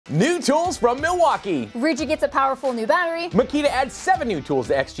New tools from Milwaukee. RIDGID gets a powerful new battery. Makita adds 7 new tools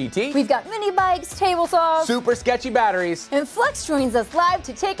to XGT. We've got Minibikes, table saws, super sketchy batteries. And Flex joins us live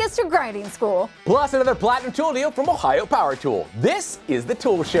to take us to grinding school. Plus another platinum tool deal from Ohio Power Tool. This is the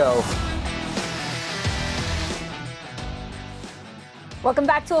Tool Show. Welcome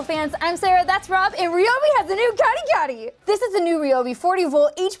back, Tool fans. I'm Sarah, that's Rob, and RYOBI has a new caddy. This is the new RYOBI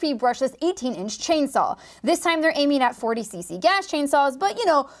 40-volt HP brushless 18-inch chainsaw. This time they're aiming at 40cc gas chainsaws, but you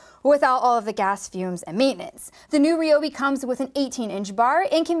know, without all of the gas fumes and maintenance. The new RYOBI comes with an 18-inch bar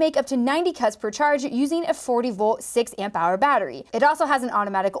and can make up to 90 cuts per charge using a 40-volt 6-amp-hour battery. It also has an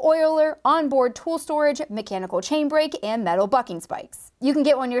automatic oiler, onboard tool storage, mechanical chain brake, and metal bucking spikes. You can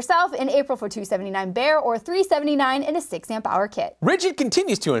get one yourself in April for $279 bare or $379 in a 6-amp-hour kit. RIDGID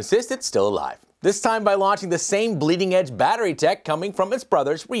continues to insist it's still alive. This time by launching the same bleeding-edge battery tech coming from its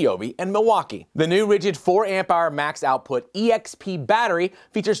brothers RYOBI and Milwaukee. The new RIDGID 4-amp-hour max output EXP battery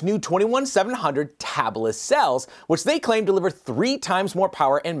features new 21700 tabless cells, which they claim deliver 3 times more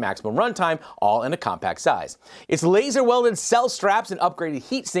power and maximum runtime, all in a compact size. Its laser-welded cell straps and upgraded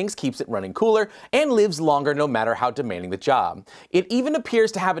heat sinks keeps it running cooler and lives longer no matter how demanding the job. It even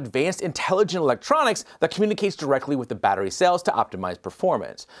appears to have advanced intelligent electronics that communicates directly with the battery cells to optimize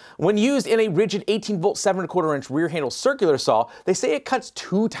performance. When used in a RIDGID 18-volt 7¼ inch rear handle circular saw, they say it cuts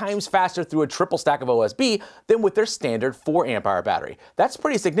 2 times faster through a triple stack of OSB than with their standard 4-amp-hour battery. That's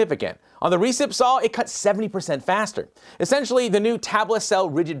pretty significant. On the recip saw, it cuts 70% faster. Essentially, the new tabless cell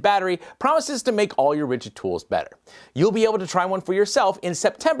RIDGID battery promises to make all your RIDGID tools better. You'll be able to try one for yourself in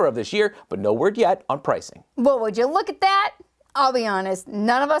September of this year, but no word yet on pricing. Well, would you look at that? I'll be honest,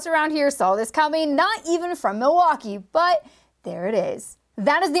 none of us around here saw this coming, not even from Milwaukee, but there it is.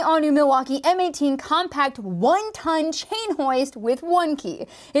 That is the all-new Milwaukee M18 compact 1-ton chain hoist with one key.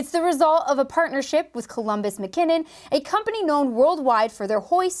 It's the result of a partnership with Columbus McKinnon, a company known worldwide for their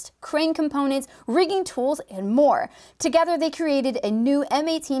hoist, crane components, rigging tools, and more. Together, they created a new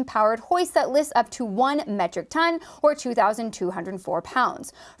M18 powered hoist that lifts up to 1 metric ton or 2,204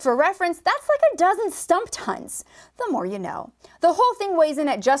 pounds. For reference, that's like a dozen stump tons. The more you know. The whole thing weighs in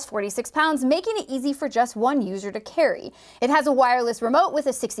at just 46 pounds, making it easy for just one user to carry. It has a wireless remote with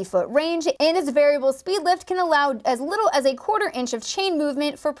a 60-foot range, and its variable speed lift can allow as little as a 1/4 inch of chain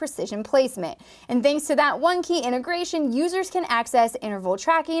movement for precision placement. And thanks to that one-key integration, users can access interval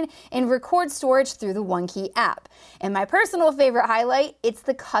tracking and record storage through the one-key app. And my personal favorite highlight, it's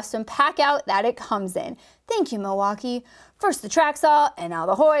the custom pack out that it comes in. Thank you, Milwaukee. First the track saw, and now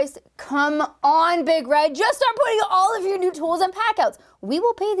the hoist. Come on, Big Red, just start putting all of your new tools in packouts. We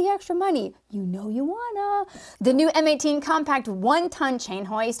will pay the extra money. You know you wanna. The new M18 compact 1-ton chain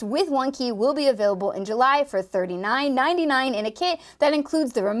hoist with one key will be available in July for $39.99 in a kit that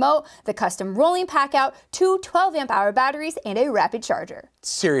includes the remote, the custom rolling packout, 2 12-amp-hour batteries, and a rapid charger.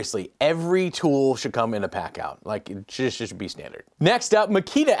 Seriously, every tool should come in a packout. Like, it just should be standard. Next up,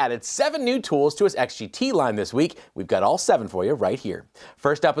 Makita added 7 new tools to its XGT line this week. We've got all 7 for you right here.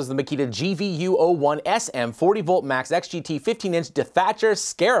 First up is the Makita GVU01SM 40-volt max XGT 15-inch dethatcher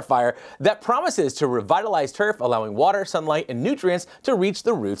scarifier that promises to revitalize turf, allowing water, sunlight, and nutrients to reach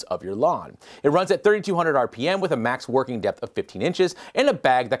the roots of your lawn. It runs at 3,200 RPM with a max working depth of 15 inches and a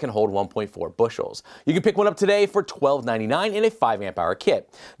bag that can hold 1.4 bushels. You can pick one up today for $12.99 in a 5-amp-hour kit.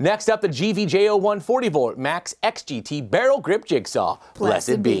 Next up, the GVJ01 40-volt max XGT barrel grip jigsaw.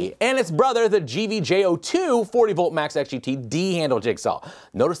 Blessed be. And its brother, the GVJ02 40-volt max XGT D-handle jigsaw.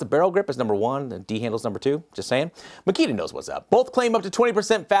 Notice the barrel grip is number 1, the D-handle is number 2. Just saying. Makita knows what's up. Both claim up to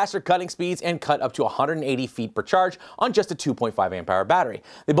 20% faster cutting speeds and cut up to 180 feet per charge on just a 2.5 amp-hour battery.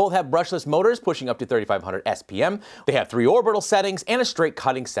 They both have brushless motors pushing up to 3,500 SPM. They have 3 orbital settings and a straight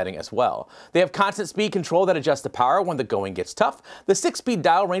cutting setting as well. They have constant speed control that adjusts the power when the going gets tough. The 6-speed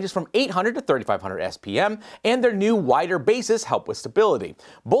dial ranges from 800 to 3,500 SPM, and their new wider bases help with stability.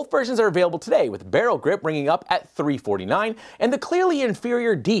 Both versions are available today, with barrel grip ringing up at $349 and the clearly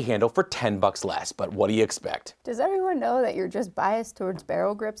inferior D-handle for $10 less. But what do you expect? Does everyone know that you're just biased towards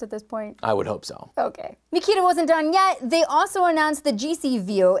barrel grips at this point? I would hope so. Okay. Makita wasn't done yet. They also announced the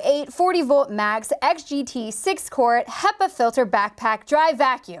GCV08 40-volt max XGT 6-quart HEPA filter backpack dry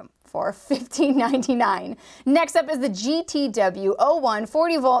vacuum for $15.99. Next up is the GTW01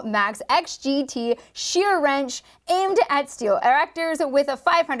 40-volt max XGT shear wrench aimed at steel erectors with a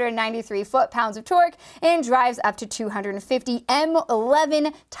 593 foot-pounds of torque and drives up to 250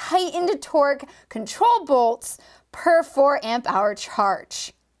 M11 tightened torque control bolts per 4 amp-hour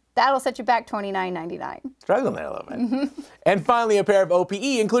charge. That'll set you back $29.99. Struggling there a little bit. And finally, a pair of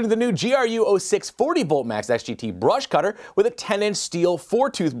OPE, including the new GRU 06 40V Max XGT brush cutter with a 10-inch steel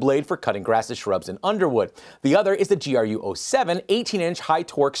 4-tooth blade for cutting grasses, shrubs, and underwood. The other is the GRU 07 18-inch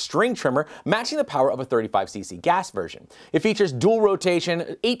high-torque string trimmer, matching the power of a 35cc gas version. It features dual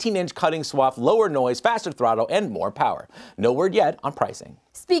rotation, 18-inch cutting swath, lower noise, faster throttle, and more power. No word yet on pricing.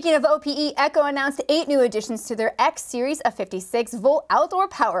 Speaking of OPE, Echo announced 8 new additions to their X series of 56-volt outdoor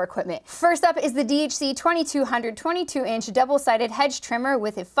power equipment. First up is the DHC 2200 22-inch double-sided hedge trimmer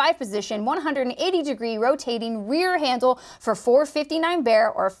with a 5-position 180-degree rotating rear handle for $459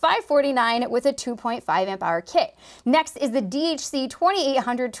 bare or $549 with a 2.5 amp hour kit. Next is the DHC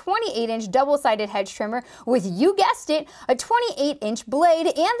 2800 28-inch double-sided hedge trimmer with, you guessed it, a 28-inch blade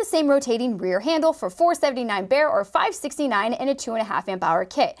and the same rotating rear handle for $479 bare or $569 and a 2.5 amp hour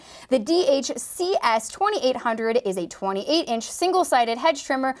kit. The DHCS 2800 is a 28-inch single-sided hedge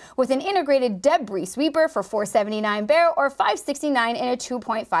trimmer with an integrated debris sweeper for $479 bare or $569 in a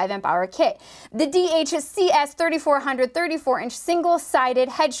 2.5 amp hour kit. The DHCS 3400 34-inch single-sided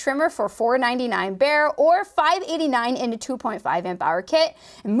hedge trimmer for $499 bare or $589 in a 2.5 amp hour kit.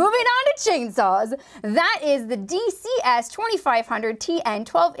 And moving on to chainsaws, that is the DCS 2500 TN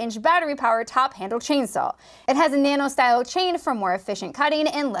 12-inch battery-powered top-handle chainsaw. It has a nano-style chain for more efficient cutting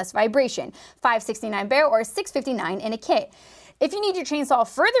and less vibration, $569 bare or $659 in a kit. If you need your chainsaw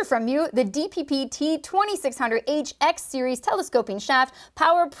further from you, the DPP T2600H X series telescoping shaft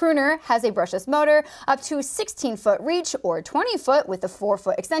power pruner has a brushless motor, up to 16-foot reach or 20-foot with a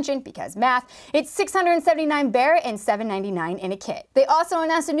 4-foot extension because math. It's $679 bare and $799 in a kit. They also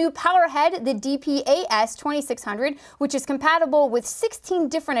announced a new power head, the DPAS 2600, which is compatible with 16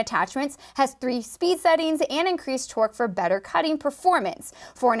 different attachments, has 3 speed settings, and increased torque for better cutting performance,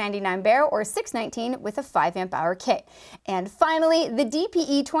 $499 bare or $619 with a 5 amp hour kit. And finally, the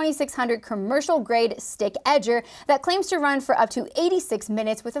DPE 2600 commercial grade stick edger that claims to run for up to 86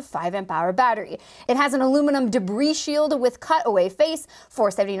 minutes with a 5 amp hour battery. It has an aluminum debris shield with cutaway face,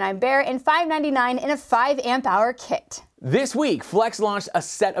 $479 bare and $599 in a 5 amp hour kit. This week, Flex launched a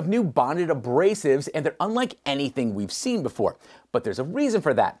set of new bonded abrasives, and they're unlike anything we've seen before. But there's a reason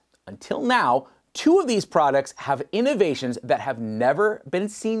for that. Until now, 2 of these products have innovations that have never been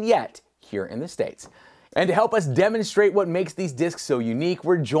seen yet here in the States. And to help us demonstrate what makes these discs so unique,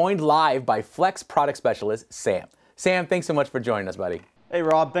 we're joined live by Flex product specialist Sam. Sam, thanks so much for joining us, buddy. Hey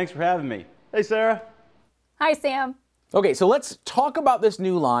Rob, thanks for having me. Hey Sarah. Hi Sam. Okay, so let's talk about this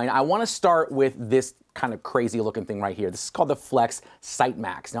new line. I want to start with this kind of crazy looking thing right here. This is called the Flex Sight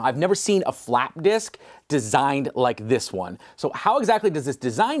Max. Now, I've never seen a flap disc designed like this one. So how exactly does this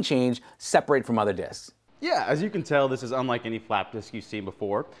design change separate from other discs? Yeah, as you can tell, this is unlike any flap disc you've seen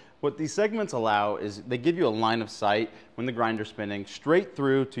before. What these segments allow is they give you a line of sight when the grinder's spinning straight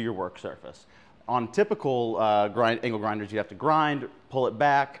through to your work surface. On typical angle grinders, you have to grind, pull it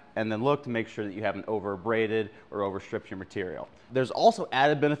back, and then look to make sure that you haven't over-abraded or overstripped your material. There's also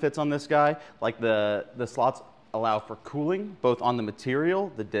added benefits on this guy, like the slots allow for cooling, both on the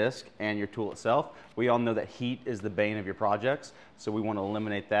material, the disc, and your tool itself. We all know that heat is the bane of your projects, so we want to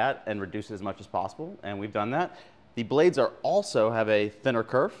eliminate that and reduce it as much as possible, and we've done that. The blades also have a thinner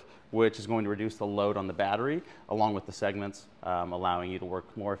kerf, which is going to reduce the load on the battery, along with the segments, allowing you to work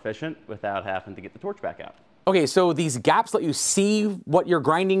more efficient without having to get the torch back out. Okay, so these gaps let you see what you're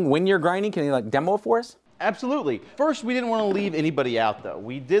grinding when you're grinding. Can you demo it for us? Absolutely. First, we didn't want to leave anybody out though.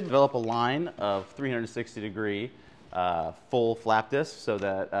 We did develop a line of 360-degree full flap discs so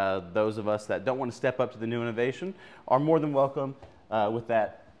that those of us that don't want to step up to the new innovation are more than welcome with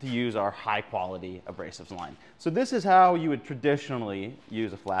that to use our high-quality abrasives line. So this is how you would traditionally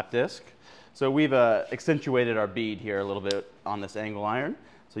use a flap disc. So we've accentuated our bead here a little bit on this angle iron,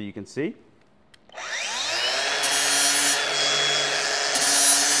 so you can see.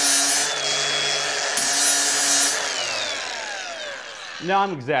 Now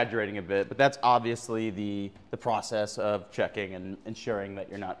I'm exaggerating a bit, but that's obviously the process of checking and ensuring that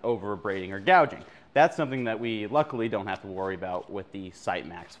you're not over-abrading or gouging. That's something that we luckily don't have to worry about with the Sight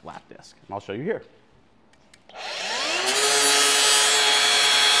Max flap disc. And I'll show you here.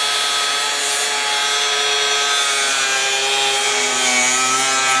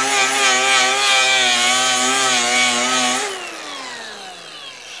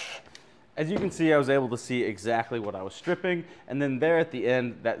 As you can see, I was able to see exactly what I was stripping, and then there at the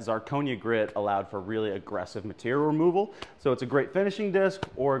end, that zirconia grit allowed for really aggressive material removal. So it's a great finishing disc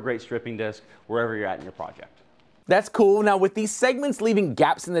or a great stripping disc, wherever you're at in your project. That's cool. Now, with these segments leaving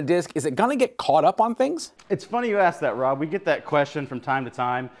gaps in the disc, is it gonna get caught up on things? It's funny you ask that, Rob. We get that question from time to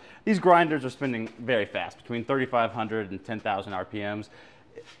time. These grinders are spinning very fast, between 3,500 and 10,000 RPMs.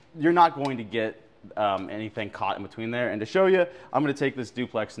 you're not going to get anything caught in between there. And to show you, I'm going to take this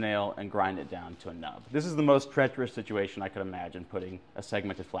duplex nail and grind it down to a nub. This is the most treacherous situation I could imagine putting a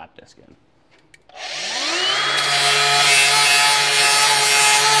segmented flap disc in.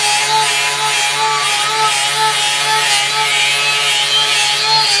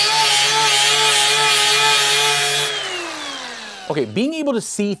 Okay, being able to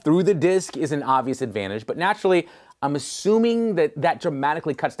see through the disc is an obvious advantage, but naturally, I'm assuming that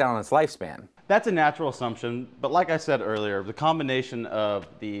dramatically cuts down on its lifespan. That's a natural assumption, but like I said earlier, the combination of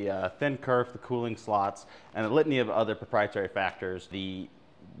the thin kerf, the cooling slots, and a litany of other proprietary factors, the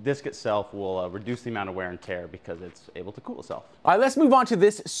disc itself will reduce the amount of wear and tear because it's able to cool itself. All right, let's move on to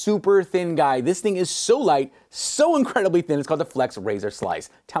this super thin guy. This thing is so light, so incredibly thin, it's called the Flex Razor Slice.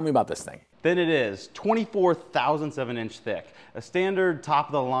 Tell me about this thing. Thin it is, 24 thousandths of an inch thick. A standard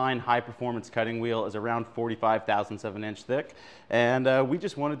top-of-the-line high-performance cutting wheel is around 45 thousandths of an inch thick, and we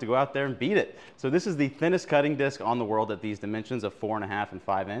just wanted to go out there and beat it. So this is the thinnest cutting disc on the world at these dimensions of 4.5 and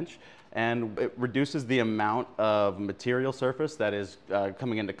 5 inch, and it reduces the amount of material surface that is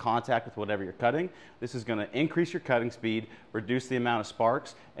coming into contact with whatever you're cutting. This is going to increase your cutting speed, reduce the amount of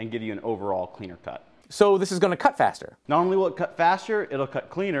sparks, and give you an overall cleaner cut. So this is going to cut faster. Not only will it cut faster, it'll cut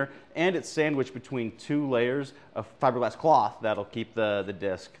cleaner, and it's sandwiched between 2 layers of fiberglass cloth that'll keep the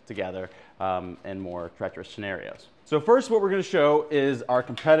disc together in more treacherous scenarios. So first what we're going to show is our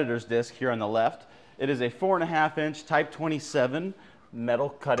competitor's disc here on the left. It is a 4.5 inch Type 27 metal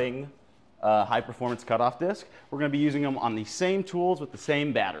cutting high performance cutoff disc. We're going to be using them on the same tools with the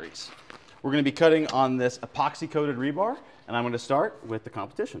same batteries. We're going to be cutting on this epoxy coated rebar, and I'm going to start with the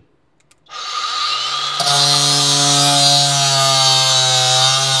competition.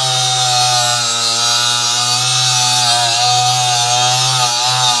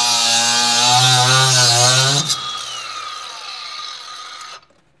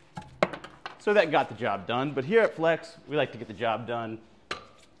 So that got the job done, but here at Flex, we like to get the job done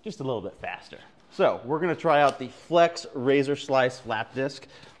just a little bit faster. So we're going to try out the Flex Razor Slice flap disc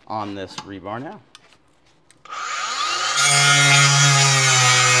on this rebar now.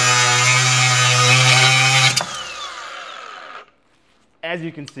 As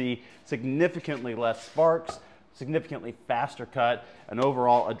you can see, significantly less sparks, significantly faster cut, and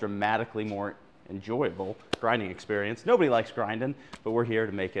overall a dramatically more enjoyable grinding experience. Nobody likes grinding, but we're here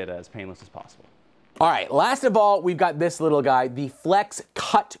to make it as painless as possible. All right, last of all, we've got this little guy, the Flex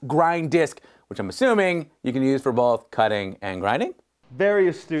Cut Grind Disc, which I'm assuming you can use for both cutting and grinding. Very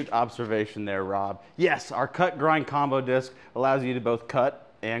astute observation there, Rob. Yes, our cut grind combo disc allows you to both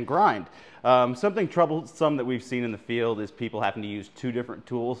cut and grind. Something troublesome that we've seen in the field is people having to use 2 different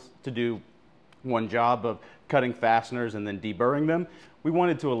tools to do one job of cutting fasteners and then deburring them. We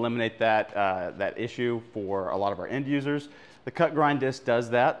wanted to eliminate that issue for a lot of our end users. The cut grind disc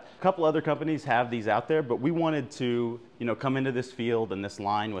does that. A couple other companies have these out there, but we wanted to, come into this field and this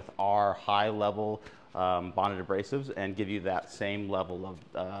line with our high level bonded abrasives and give you that same level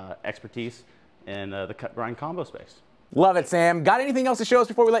of expertise in the cut grind combo space. Love it, Sam. Got anything else to show us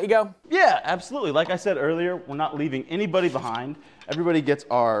before we let you go? Yeah, absolutely. Like I said earlier, we're not leaving anybody behind. Everybody gets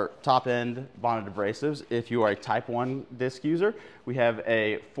our top-end bonded abrasives. If you are a Type 1 disc user, we have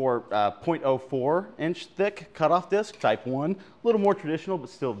a 0.04 inch thick cutoff disc, Type 1. A little more traditional, but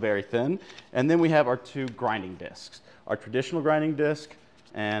still very thin. And then we have our 2 grinding discs, our traditional grinding disc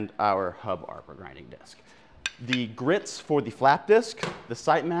and our hub arbor grinding disc. The grits for the flap disc, the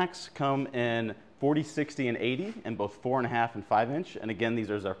Sight Max, come in 40, 60, and 80 in both 4.5 and 5 inch. And again, these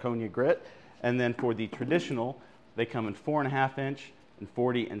are zirconia grit. And then for the traditional, they come in 4.5 inch and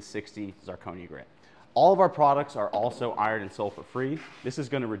 40 and 60 zirconia grit. All of our products are also iron and sulfur free. This is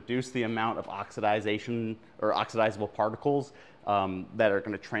going to reduce the amount of oxidization or oxidizable particles that are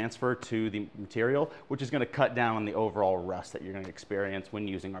going to transfer to the material, which is going to cut down on the overall rust that you're going to experience when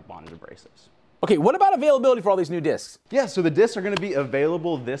using our bonded abrasives. Okay, what about availability for all these new discs? Yeah, so the discs are going to be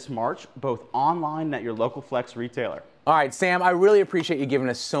available this March, both online and at your local Flex retailer. All right, Sam, I really appreciate you giving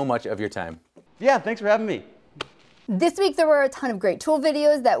us so much of your time. Yeah, thanks for having me. This week there were a ton of great tool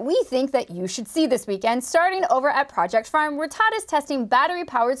videos that we think that you should see this weekend, starting over at Project Farm, where Todd is testing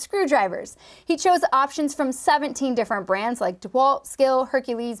battery-powered screwdrivers. He chose options from 17 different brands like DeWalt, SKIL,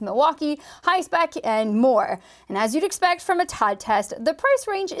 Hercules, Milwaukee, High Spec, and more. And as you'd expect from a Todd test, the price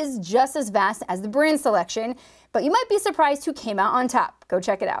range is just as vast as the brand selection, but you might be surprised who came out on top. Go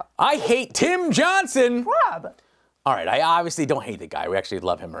check it out. I hate Tim Johnson. Rob. All right, I obviously don't hate the guy. We actually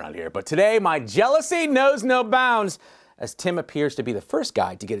love him around here. But today, my jealousy knows no bounds, as Tim appears to be the first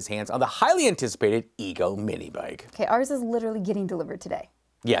guy to get his hands on the highly anticipated Ego mini bike. Okay, ours is literally getting delivered today.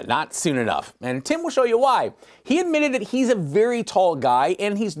 Yeah, not soon enough. And Tim will show you why. He admitted that he's a very tall guy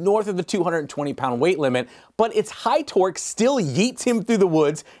and he's north of the 220-pound weight limit, but its high torque still yeets him through the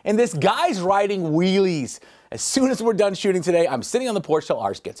woods, and this guy's riding wheelies. As soon as we're done shooting today, I'm sitting on the porch till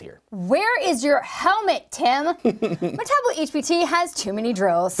ours gets here. Where is your helmet, Tim? My tablet HPT has too many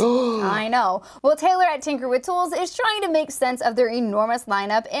drills. I know. Well, Taylor at Tinker with Tools is trying to make sense of their enormous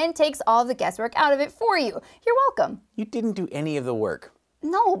lineup and takes all the guesswork out of it for you. You're welcome. You didn't do any of the work.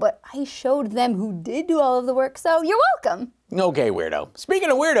 No, but I showed them who did do all of the work, so you're welcome. Okay, weirdo.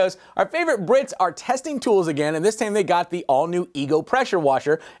 Speaking of weirdos, our favorite Brits are testing tools again, and this time they got the all-new Ego pressure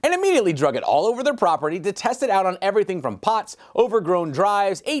washer and immediately drug it all over their property to test it out on everything from pots, overgrown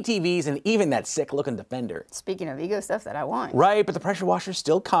drives, ATVs, and even that sick-looking Defender. Speaking of Ego stuff that I want. Right, but the pressure washer's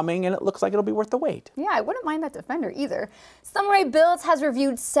still coming, and it looks like it'll be worth the wait. Yeah, I wouldn't mind that Defender either. Samurai Builds has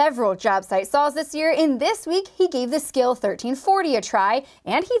reviewed several job site saws this year, and this week he gave the SKIL 1340 a try,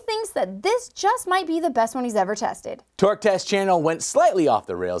 and he thinks that this just might be the best one he's ever tested. Torque Test channel went slightly off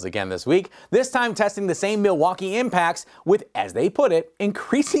the rails again this week, this time testing the same Milwaukee impacts with, as they put it,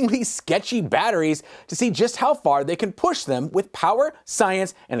 increasingly sketchy batteries to see just how far they can push them with power,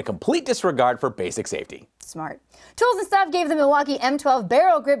 science, and a complete disregard for basic safety. Smart. Tools and Stuff gave the Milwaukee M12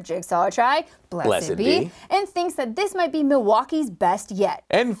 barrel grip jigsaw a try, blessed be, and thinks that this might be Milwaukee's best yet.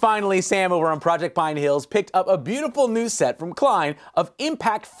 And finally, Sam over on Project Pine Hills picked up a beautiful new set from Klein of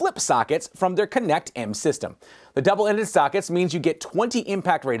impact flip sockets from their Connect M system. The double-ended sockets means you get 20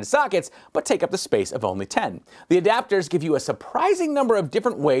 impact-rated sockets, but take up the space of only 10. The adapters give you a surprising number of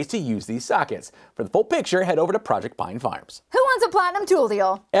different ways to use these sockets. For the full picture, head over to Project Pine Farms. Who wants a platinum tool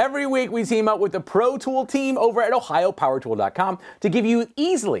deal? Every week we team up with the Pro Tool team over at OhioPowerTool.com to give you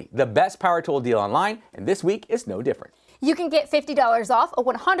easily the best power tool deal online, and this week is no different. You can get $50 off a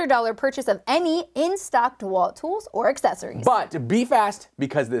 $100 purchase of any in-stock DeWalt tools or accessories. But be fast,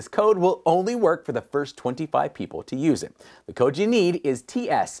 because this code will only work for the first 25 people to use it. The code you need is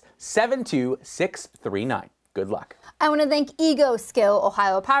TS72639. Good luck. I want to thank Ego, SKIL,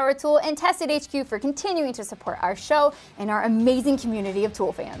 Ohio Power Tool, and TestedHQ for continuing to support our show and our amazing community of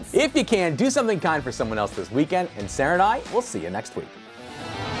tool fans. If you can, do something kind for someone else this weekend, and Sarah and I will see you next week.